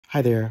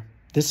Hi there.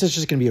 This is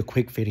just going to be a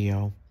quick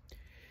video.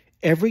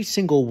 Every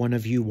single one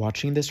of you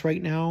watching this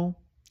right now,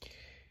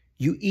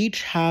 you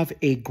each have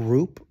a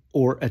group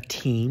or a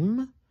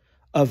team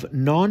of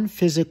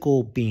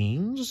non-physical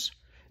beings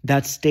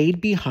that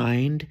stayed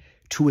behind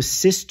to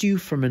assist you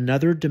from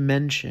another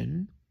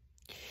dimension.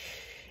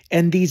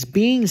 And these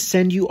beings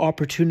send you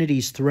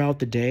opportunities throughout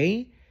the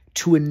day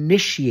to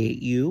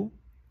initiate you.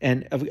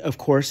 And of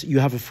course, you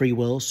have a free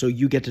will, so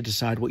you get to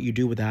decide what you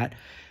do with that.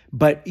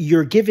 But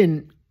you're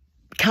given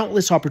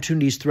countless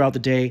opportunities throughout the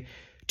day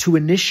to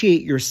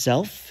initiate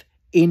yourself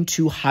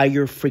into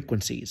higher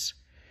frequencies.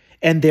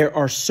 And there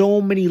are so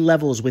many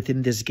levels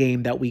within this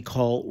game that we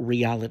call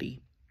reality.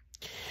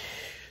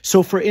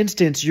 So for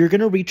instance, you're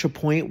going to reach a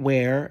point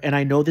where, and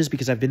I know this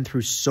because I've been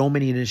through so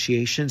many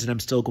initiations and I'm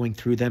still going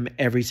through them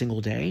every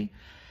single day,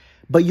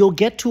 but you'll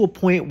get to a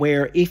point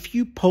where if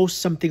you post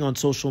something on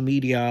social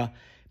media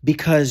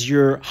because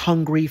you're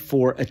hungry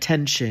for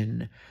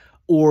attention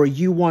or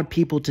you want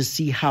people to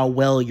see how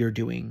well you're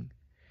doing,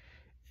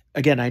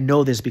 again, I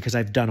know this because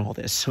I've done all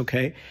this,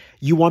 okay?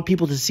 You want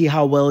people to see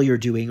how well you're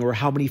doing or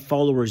how many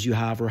followers you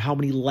have or how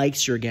many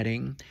likes you're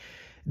getting.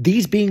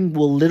 These beings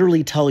will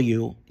literally tell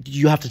you,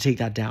 you have to take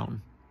that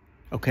down,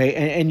 okay?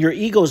 And your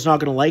ego is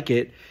not going to like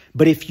it,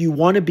 but if you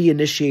want to be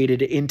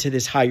initiated into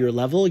this higher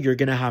level, you're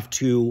going to have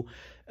to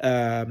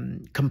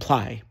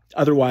comply.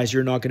 Otherwise,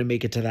 you're not going to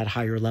make it to that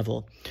higher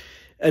level.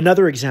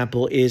 Another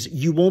example is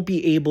you won't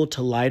be able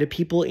to lie to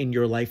people in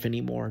your life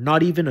anymore,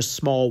 not even a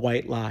small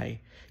white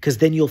lie, because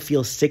then you'll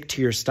feel sick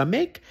to your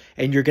stomach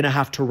and you're going to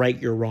have to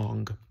right your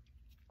wrong.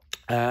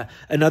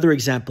 Another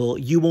example,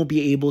 you won't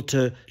be able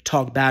to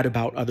talk bad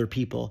about other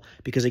people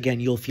because, again,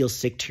 you'll feel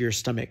sick to your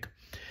stomach.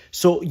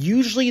 So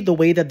usually the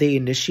way that they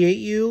initiate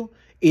you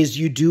is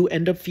you do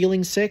end up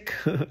feeling sick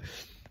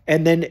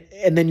and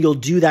then you'll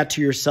do that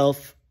to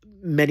yourself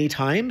many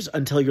times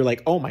until you're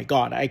like, oh my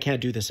God, I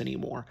can't do this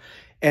anymore.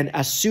 And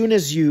as soon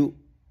as you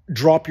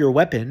drop your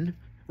weapon,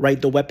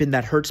 right, the weapon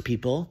that hurts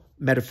people,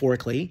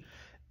 metaphorically,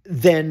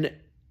 then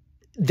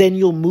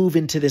you'll move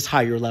into this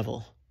higher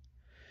level.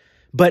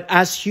 But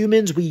as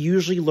humans, we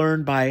usually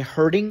learn by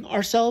hurting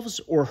ourselves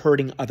or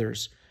hurting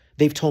others.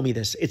 They've told me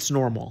this. It's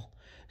normal.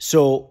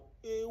 So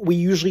we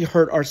usually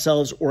hurt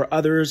ourselves or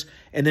others,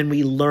 and then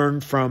we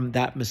learn from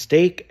that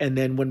mistake. And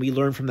then when we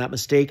learn from that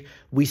mistake,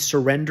 we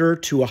surrender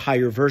to a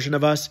higher version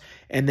of us,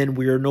 and then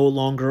we are no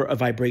longer a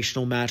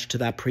vibrational match to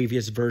that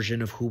previous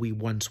version of who we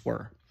once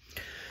were.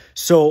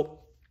 So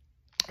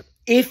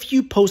if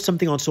you post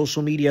something on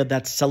social media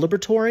that's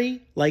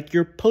celebratory, like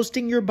you're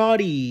posting your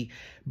body,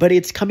 but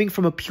it's coming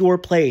from a pure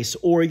place,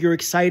 or you're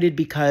excited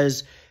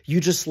because you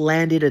just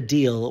landed a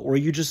deal or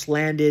you just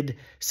landed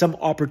some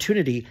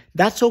opportunity,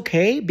 that's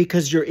okay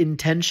because your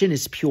intention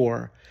is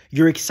pure.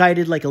 You're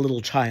excited like a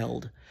little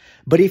child.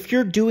 But if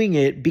you're doing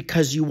it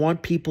because you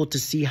want people to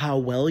see how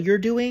well you're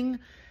doing,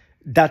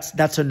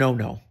 that's a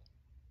no-no.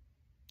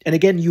 And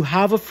again, you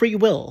have a free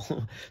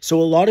will. So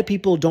a lot of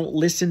people don't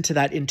listen to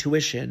that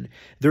intuition.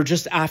 They're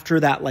just after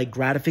that like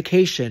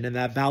gratification and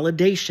that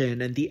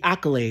validation and the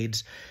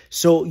accolades.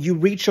 So you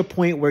reach a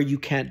point where you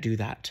can't do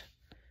that.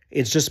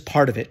 It's just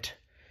part of it.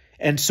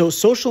 And so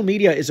social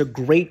media is a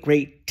great,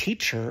 great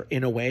teacher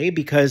in a way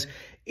because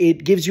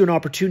it gives you an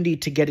opportunity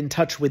to get in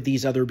touch with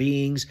these other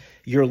beings.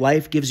 Your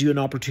life gives you an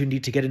opportunity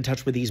to get in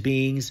touch with these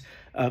beings,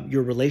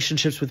 your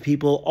relationships with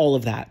people, all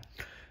of that.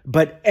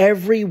 But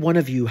every one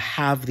of you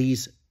have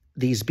these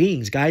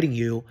beings guiding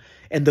you.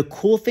 And the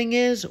cool thing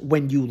is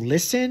when you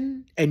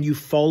listen and you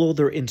follow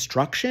their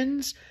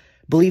instructions,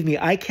 believe me,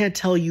 I can't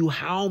tell you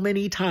how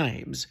many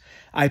times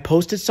I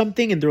posted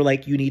something and they're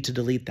like, you need to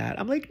delete that.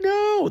 I'm like,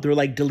 no, they're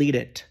like, delete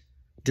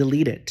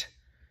it.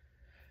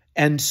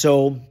 And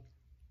so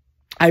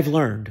I've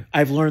learned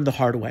the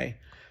hard way.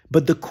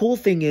 But the cool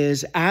thing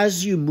is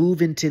as you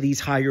move into these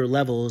higher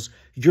levels,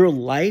 your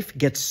life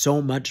gets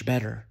so much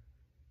better.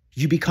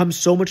 You become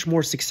so much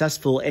more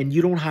successful and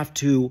you don't have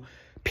to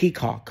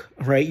peacock,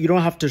 right? You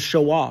don't have to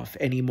show off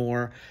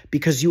anymore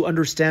because you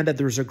understand that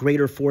there's a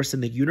greater force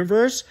in the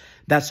universe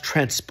that's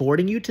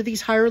transporting you to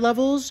these higher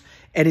levels.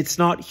 And it's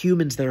not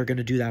humans that are going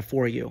to do that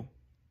for you.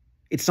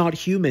 It's not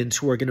humans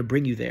who are going to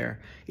bring you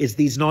there. It's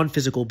these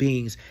non-physical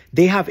beings.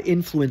 They have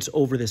influence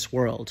over this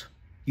world.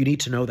 You need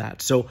to know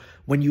that. So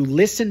when you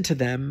listen to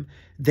them,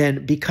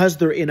 then because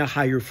they're in a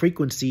higher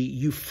frequency,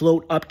 you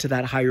float up to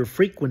that higher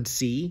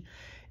frequency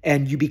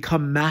and you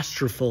become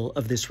masterful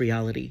of this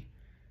reality.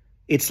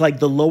 It's like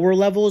the lower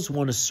levels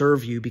want to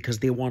serve you because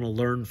they want to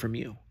learn from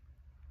you.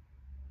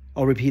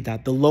 I'll repeat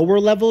that. The lower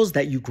levels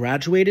that you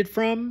graduated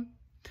from,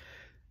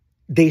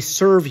 they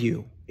serve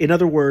you. In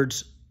other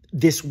words,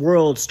 this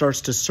world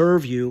starts to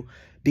serve you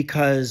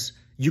because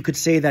you could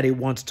say that it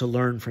wants to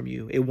learn from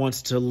you. It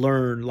wants to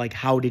learn, like,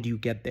 how did you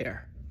get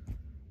there?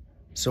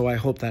 So I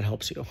hope that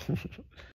helps you.